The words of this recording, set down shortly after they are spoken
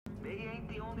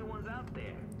only ones out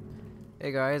there.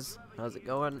 Hey guys, how's it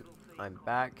going? I'm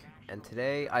back, and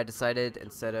today I decided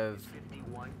instead of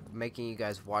making you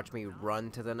guys watch me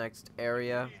run to the next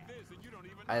area,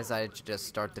 I decided to just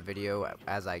start the video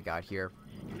as I got here.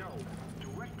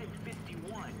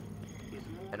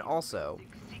 And also,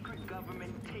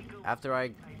 after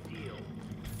I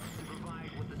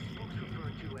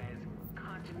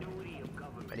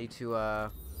need to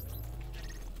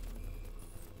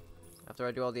after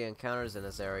I do all the encounters in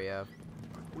this area,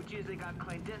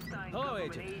 Hello,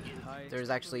 Agent. there's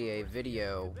actually a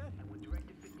video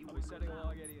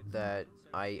that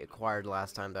I acquired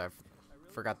last time that I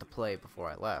forgot to play before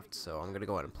I left, so I'm gonna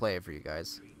go ahead and play it for you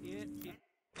guys.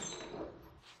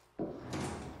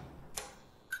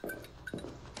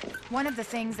 One of the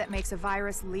things that makes a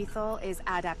virus lethal is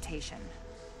adaptation.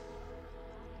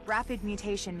 Rapid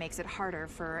mutation makes it harder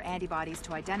for antibodies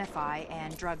to identify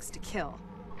and drugs to kill.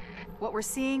 What we're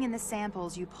seeing in the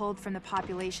samples you pulled from the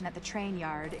population at the train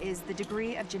yard is the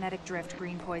degree of genetic drift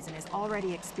green poison is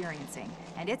already experiencing,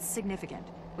 and it's significant,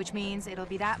 which means it'll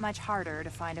be that much harder to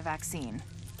find a vaccine.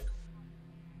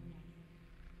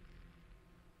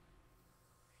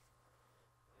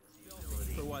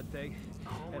 For one thing,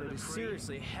 and it is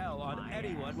seriously hell on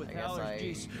anyone with I guess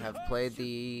allergies. I have played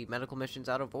the medical missions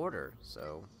out of order,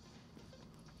 so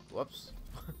whoops.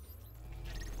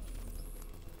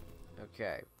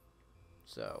 Okay,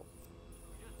 so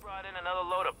Just brought in another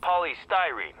load of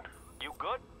polystyrene. You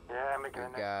good? Yeah, I'm making we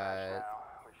the next batch got now.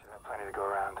 We should have plenty to go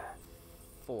around.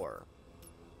 4.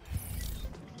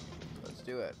 Let's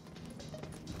do it.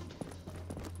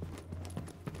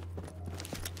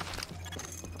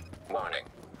 Warning.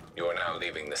 You are now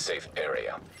leaving the safe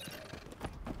area.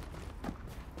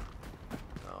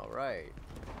 Alright.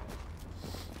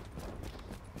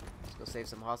 Let's go save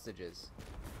some hostages.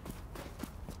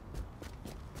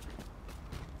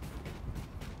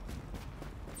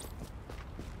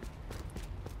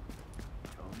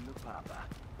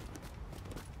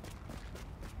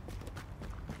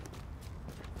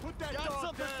 Put that got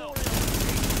something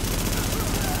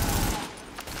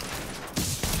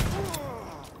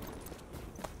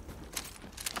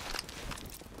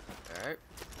Alright.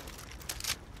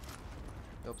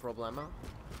 No problema.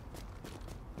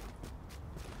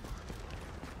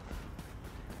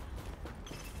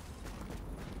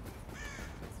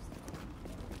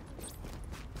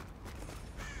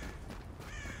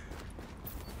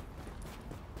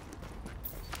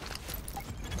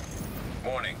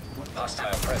 Warning.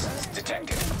 Hostile presence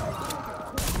detected.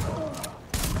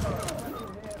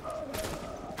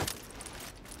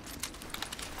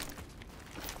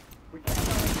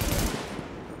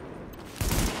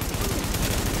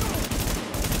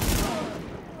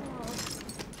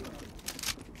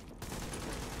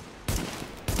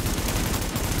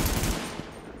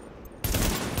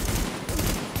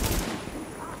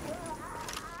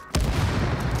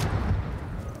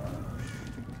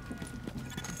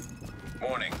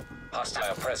 Warning.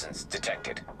 Hostile presence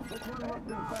detected.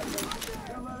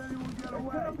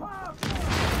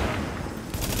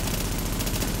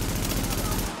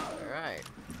 Alright.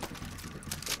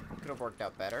 Could have worked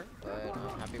out better, but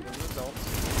I'm happy with the results.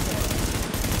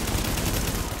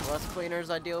 The less cleaners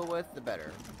I deal with, the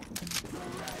better.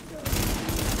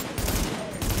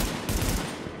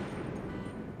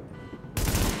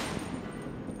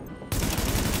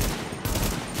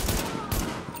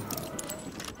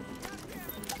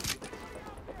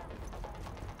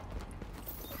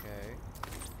 Okay.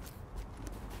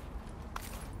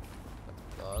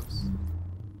 Gloves.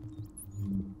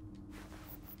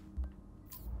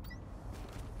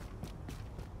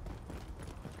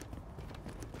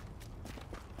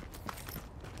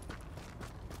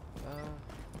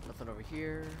 Nothing over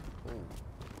here. Ooh.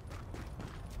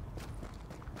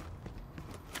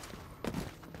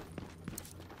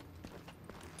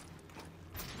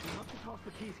 You have to toss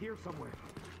the keys here somewhere.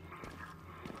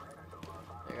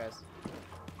 Hey guys.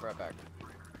 Be right back.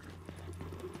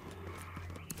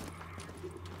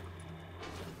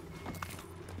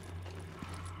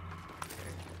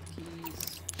 Okay,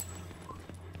 keys.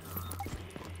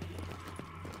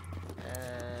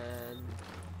 And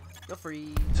go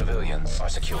free. Civilians are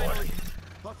secured.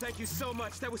 Oh, thank you so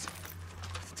much. That was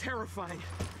terrifying.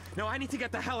 No, I need to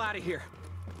get the hell out of here.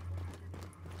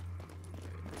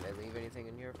 Did I leave anything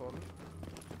in here for me?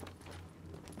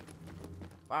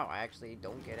 Wow, I actually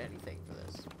don't get anything for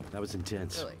this. That was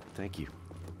intense. Really? Thank you.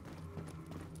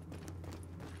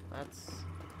 That's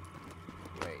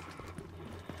great.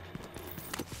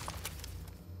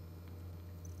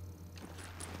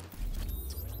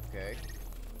 Okay.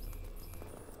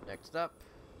 Next up.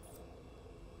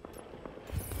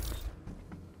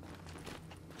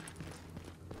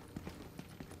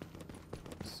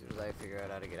 soon as I figure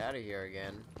out how to get out of here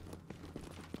again.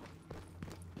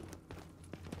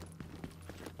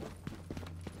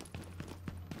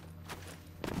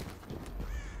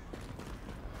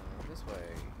 This way.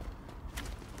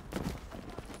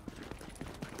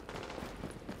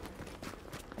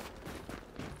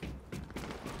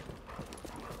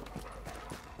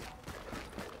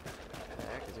 What the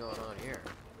heck is going on here?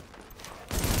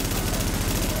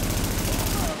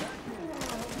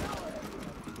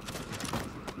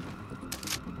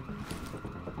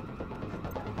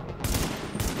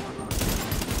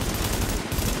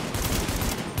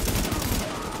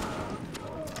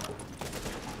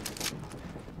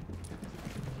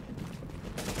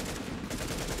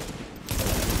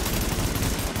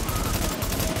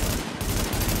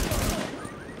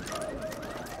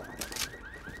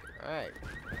 Alright.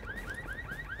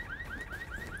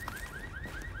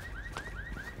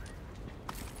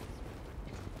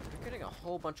 We're getting a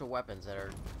whole bunch of weapons that are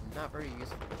not very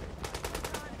useful.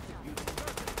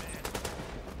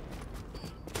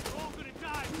 All gonna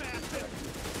die, bastard!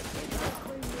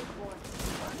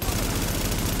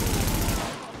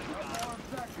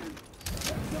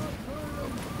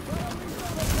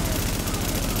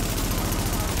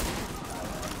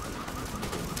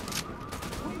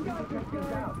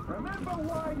 Remember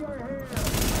why you're here!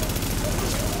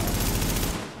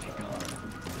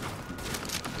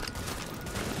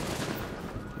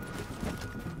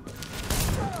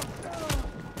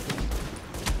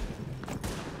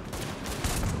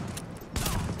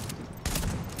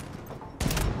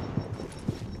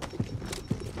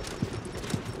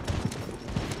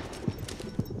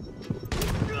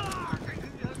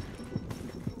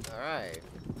 Alright.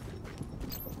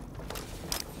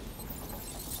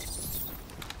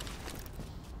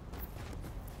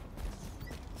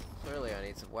 Clearly I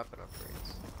need some weapon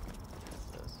upgrades. What's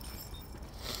this?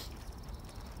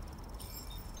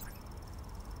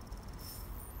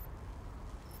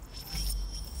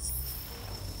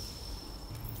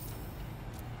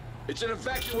 It's an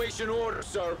evacuation order,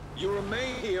 sir. You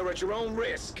remain here at your own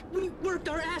risk. We worked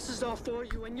our asses off for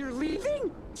you and you're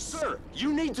leaving? Sir,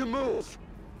 you need to move.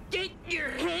 Get your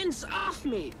hands off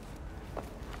me!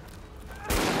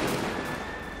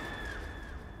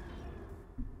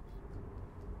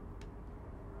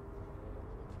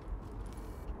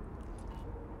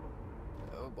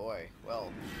 Oh boy,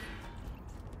 well.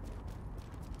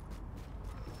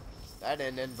 That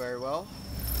didn't end very well.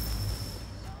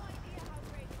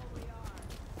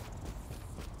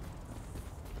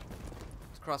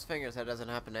 Let's cross fingers that doesn't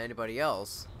happen to anybody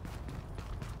else.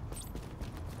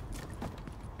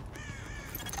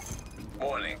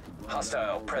 Warning.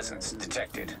 Hostile presence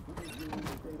detected.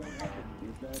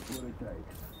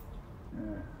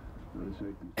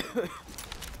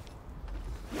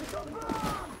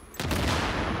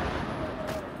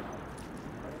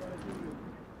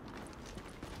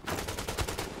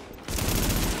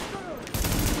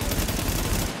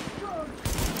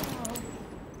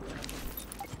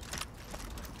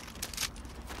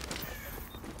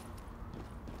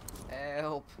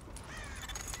 Help.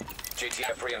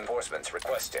 GTF reinforcements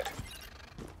requested.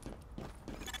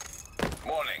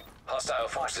 Warning. Hostile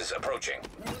forces approaching.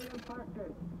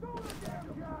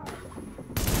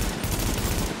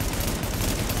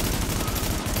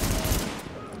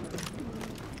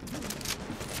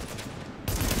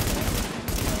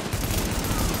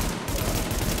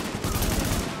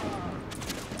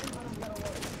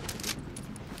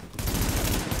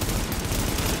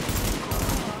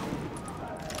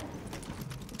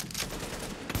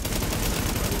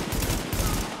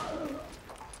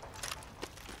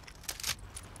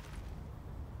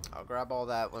 I'll grab all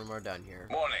that when we're done here.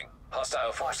 Warning.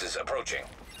 Hostile forces approaching.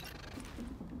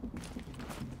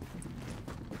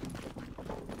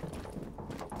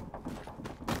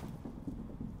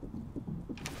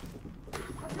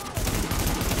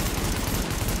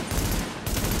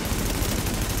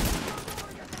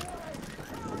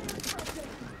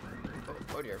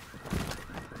 Oh dear.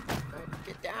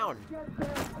 Get down.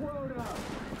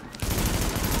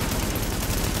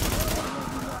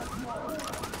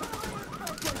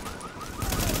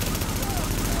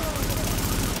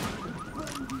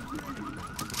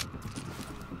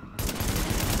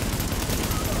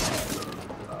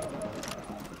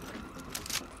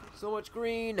 So much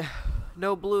green,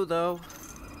 no blue though.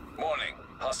 Warning.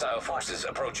 Hostile forces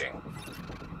approaching.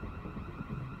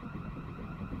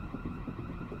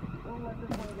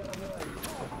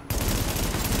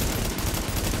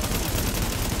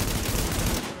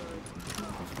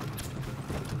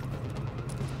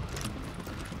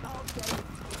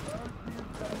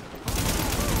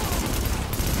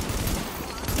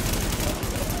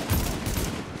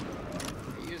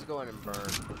 on and burn.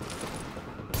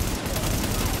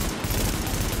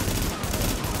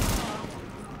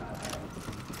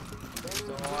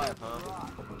 Still alive, huh?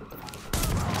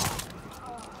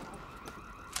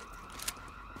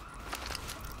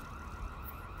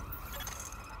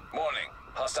 Warning.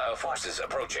 Hostile forces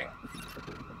approaching.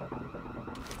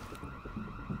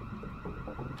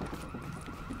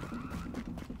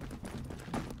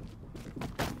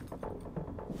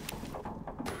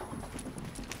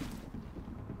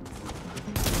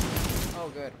 Oh,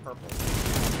 good. Purple.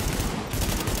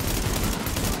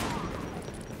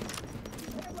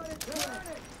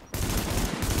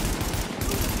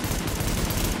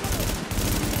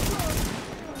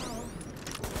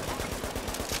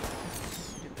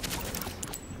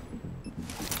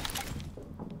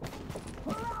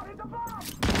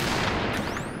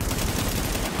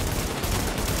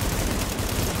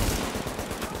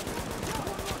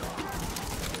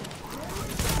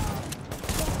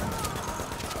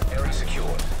 Area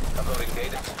secured. Uploading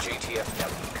data to JTF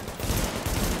network.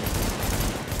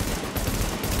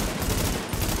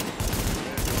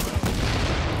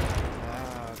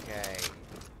 Okay.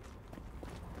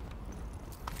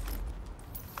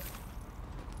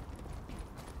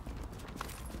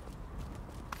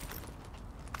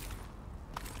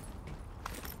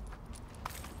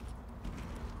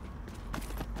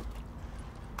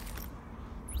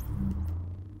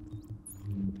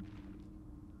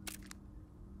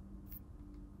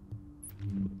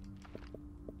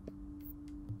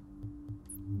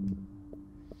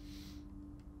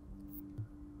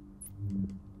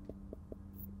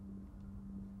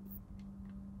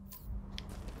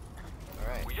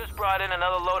 Alright. We just brought in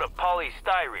another load of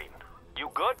polystyrene. You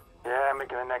good? Yeah,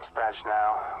 making the next batch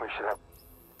now. We should have...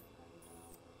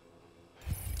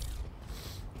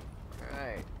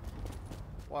 Alright.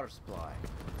 Water supply.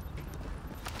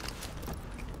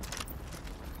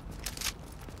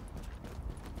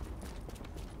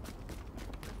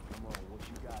 Come on, what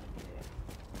you got in there?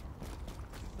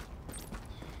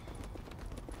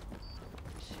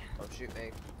 Don't shoot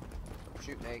me. Don't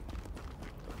shoot me.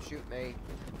 Don't shoot me.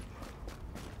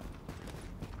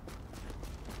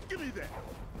 Give me that!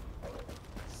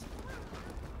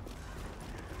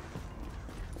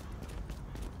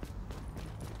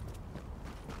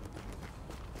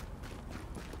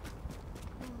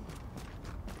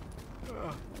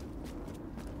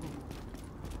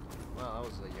 Wow, that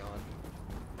was a yawn.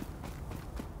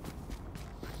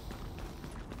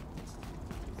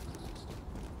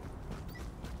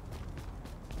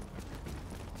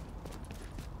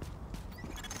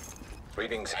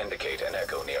 Readings indicate an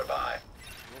echo nearby.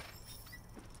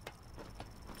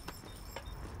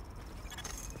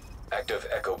 Active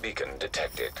echo beacon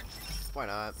detected. Why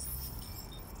not?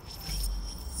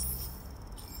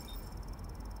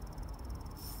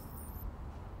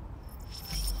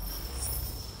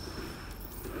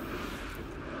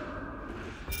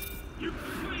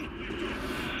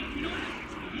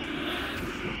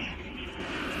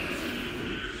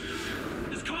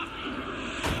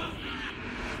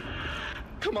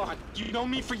 Come on, you know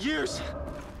me for years.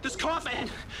 This cough,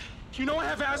 and you know I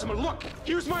have asthma. Look,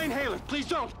 here's my inhaler. Please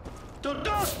don't. Don't.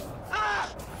 Ah!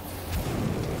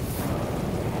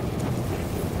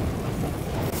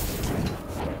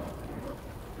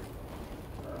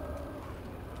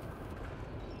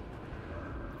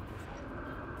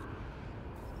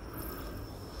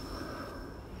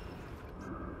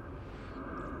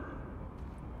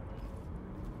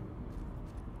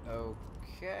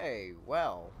 Okay,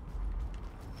 well.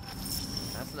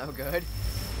 That's no good.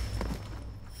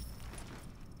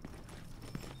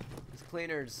 These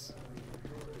cleaners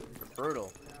are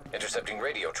brutal. Intercepting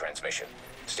radio transmission.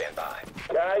 Stand by.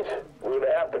 Guys, we're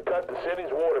gonna have to cut the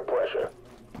city's water pressure.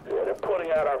 Yeah, they're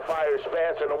putting out our fires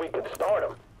faster than we can start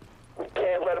them. We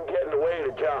can't let them get in the way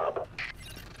of the job.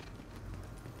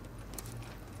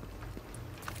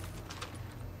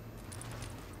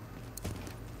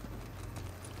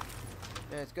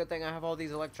 Yeah, it's a good thing I have all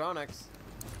these electronics.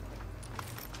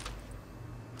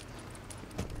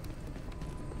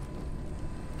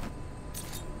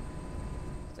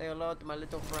 Say hello to my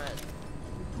little friend.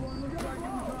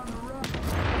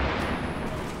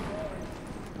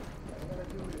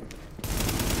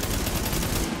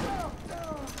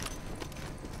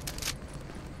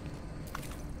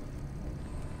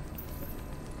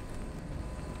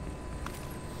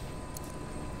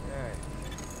 Alright.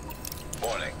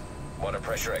 Warning. Water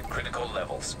pressure at critical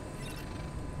levels.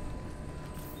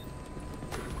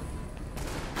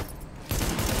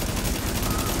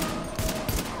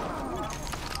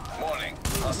 Warning.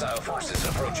 Hostile forces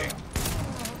approaching.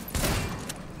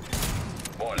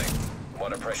 Warning.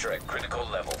 Water pressure at critical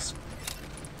levels.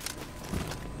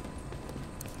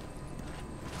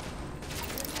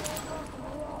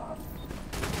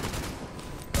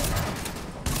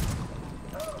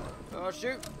 Don't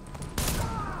shoot.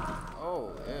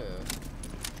 Oh, ew.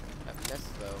 That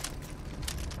missed though.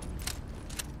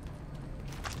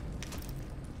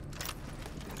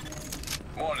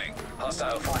 Warning.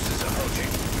 Hostile forces approaching.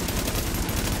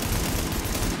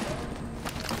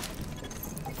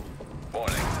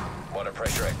 Warning. Water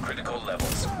pressure at critical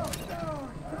levels.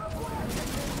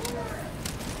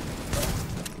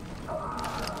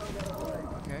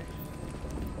 Okay.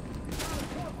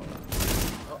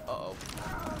 Uh-oh.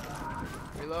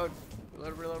 Reload.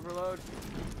 Reload, reload, reload.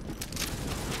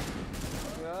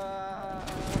 Ah.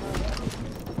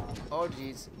 Oh,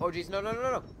 jeez. Oh, jeez. No, no, no,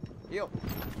 no, no. Heal.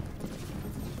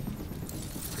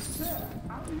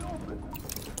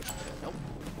 Nope.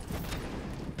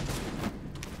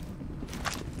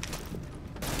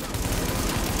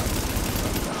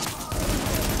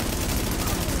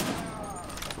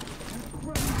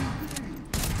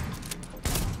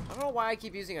 I don't know why I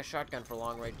keep using a shotgun for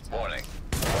long range attacks. Warning.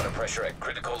 Water pressure at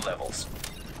critical levels.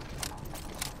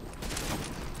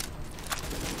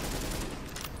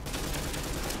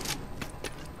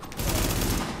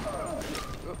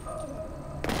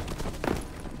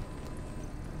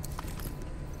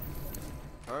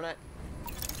 Turn it.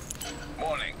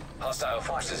 Warning. Hostile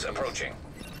forces approaching.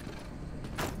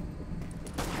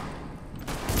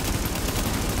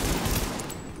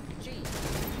 Jeez.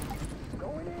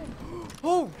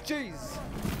 Oh, jeez.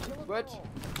 Switch.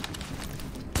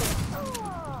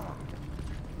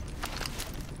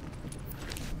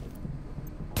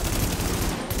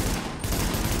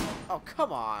 Oh,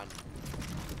 come on.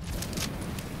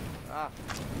 Ah.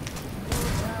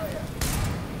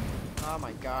 Oh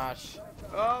my gosh.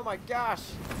 Oh my gosh.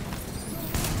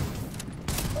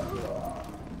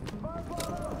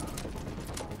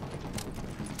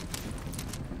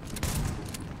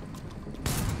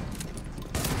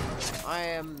 I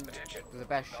am the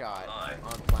best shot on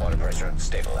Water planet. pressure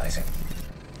stabilizing.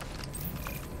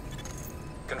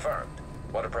 Confirmed.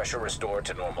 Water pressure restored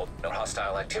to normal. No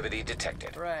hostile activity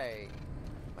detected. Hooray.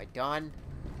 Am I done?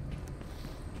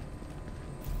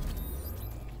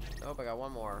 Nope, I got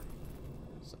one more.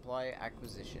 Supply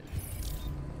acquisition.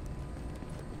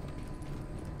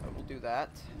 I will do that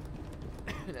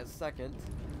in a second.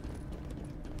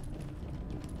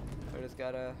 I just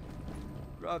gotta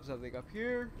grab something up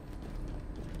here.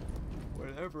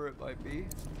 Whatever it might be.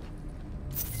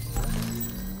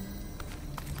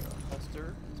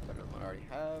 Holster. It's better than what I already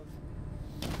have.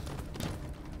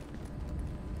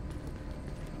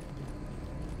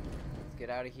 Let's get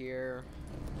out of here.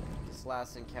 This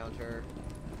last encounter.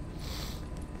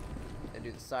 And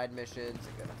do the side missions.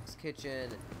 And go to this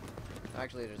kitchen.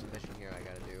 Actually, there's a mission here I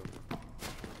gotta do.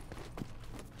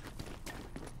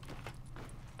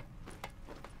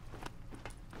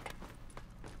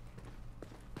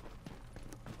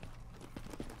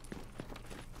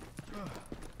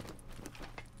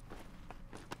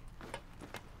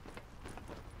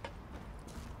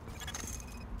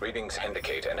 Readings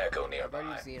indicate an echo I've nearby.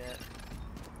 already seen it.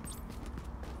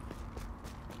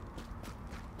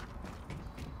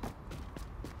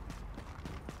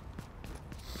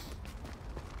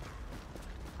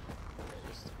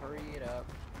 Just hurry it up.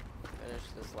 Finish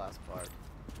this last part.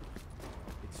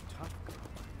 It's tough.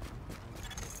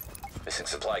 Missing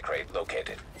supply crate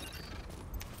located.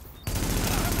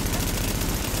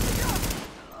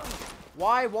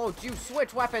 Why won't you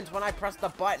switch weapons when I press the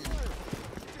button?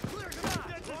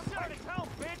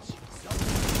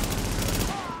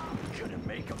 Couldn't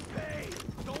make him pay.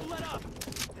 Don't let up.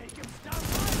 Make him stop.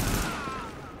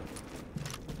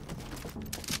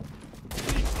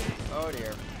 Oh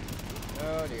dear.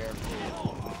 Oh dear.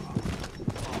 Oh,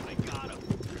 I got him.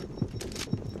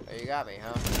 Oh, you got me,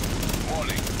 huh?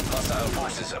 Warning. Hostile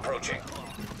forces approaching.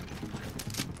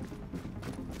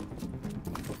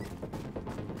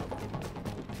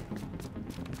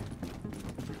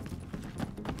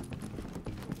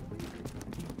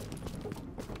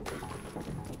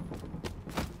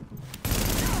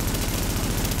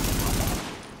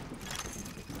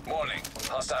 Warning.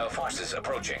 Hostile forces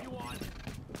approaching.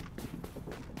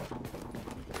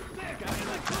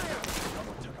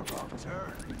 Took a wrong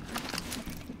turn.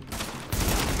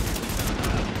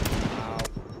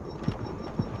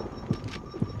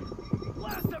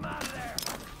 Blast him out of there.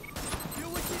 Do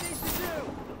what you need to do.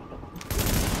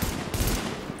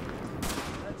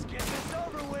 Let's get this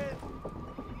over with.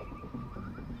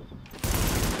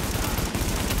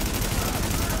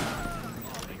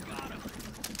 Oh, they got him.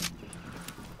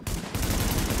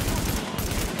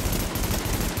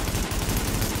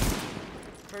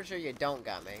 Pretty sure you don't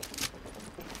got me.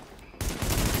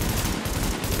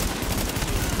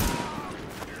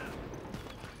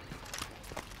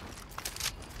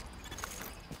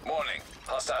 Warning.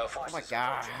 Oh my forces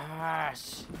approaching.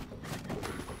 gosh.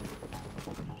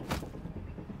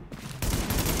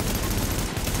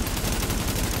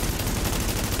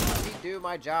 Let me do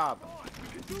my job. We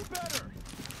can do better.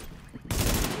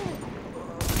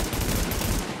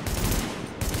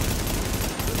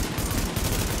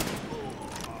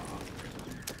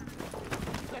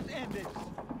 Let's end this.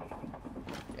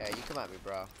 Yeah, you come at me,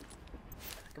 bro.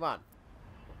 Come on.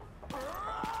 Come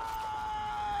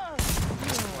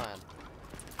on.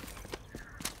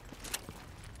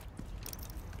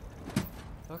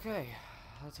 Okay,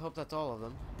 let's hope that's all of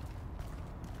them.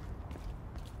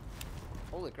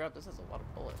 Holy crap, this has a lot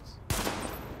of bullets.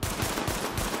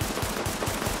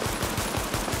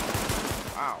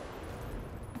 Wow.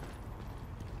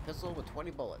 Pistol with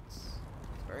 20 bullets.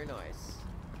 It's very nice.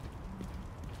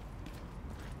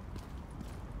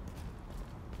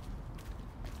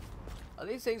 Are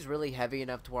these things really heavy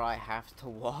enough to where I have to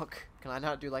walk? Can I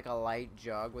not do like a light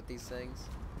jog with these things?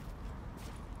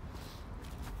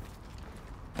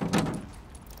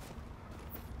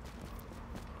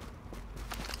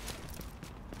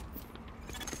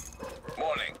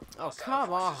 Morning. Oh, Hostile come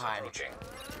forces on. approaching.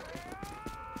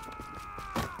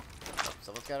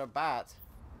 Someone's got a bat.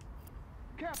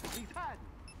 Careful, he's hiding.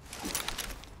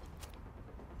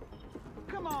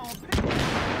 Come on, pick.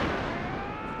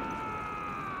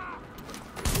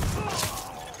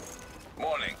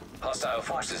 Morning. Hostile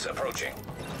forces approaching.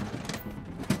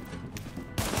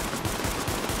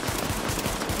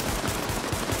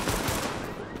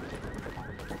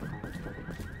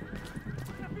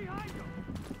 Behind him.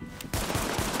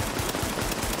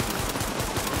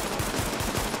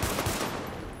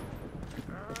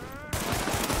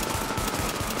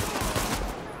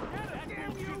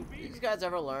 These guys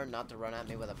ever learn not to run at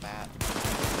me with a bat?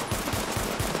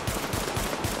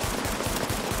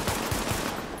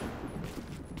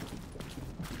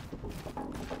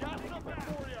 Got something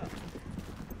for you.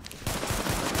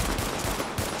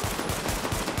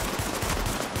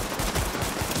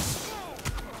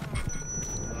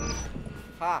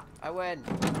 Ha! I win!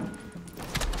 Damn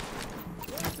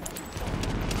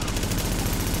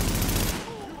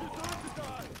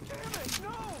it,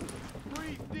 no!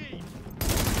 Breathe deep.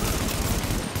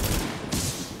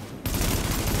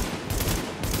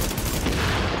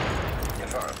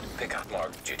 Confirmed. Pickup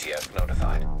marked. GTF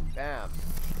notified. Bam.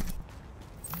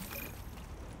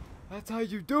 That's how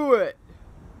you do it!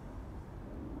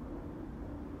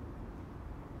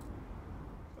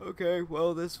 Okay,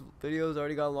 well, this video's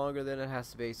already got longer than it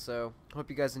has to be, so hope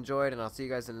you guys enjoyed, and I'll see you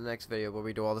guys in the next video where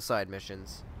we do all the side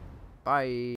missions. Bye!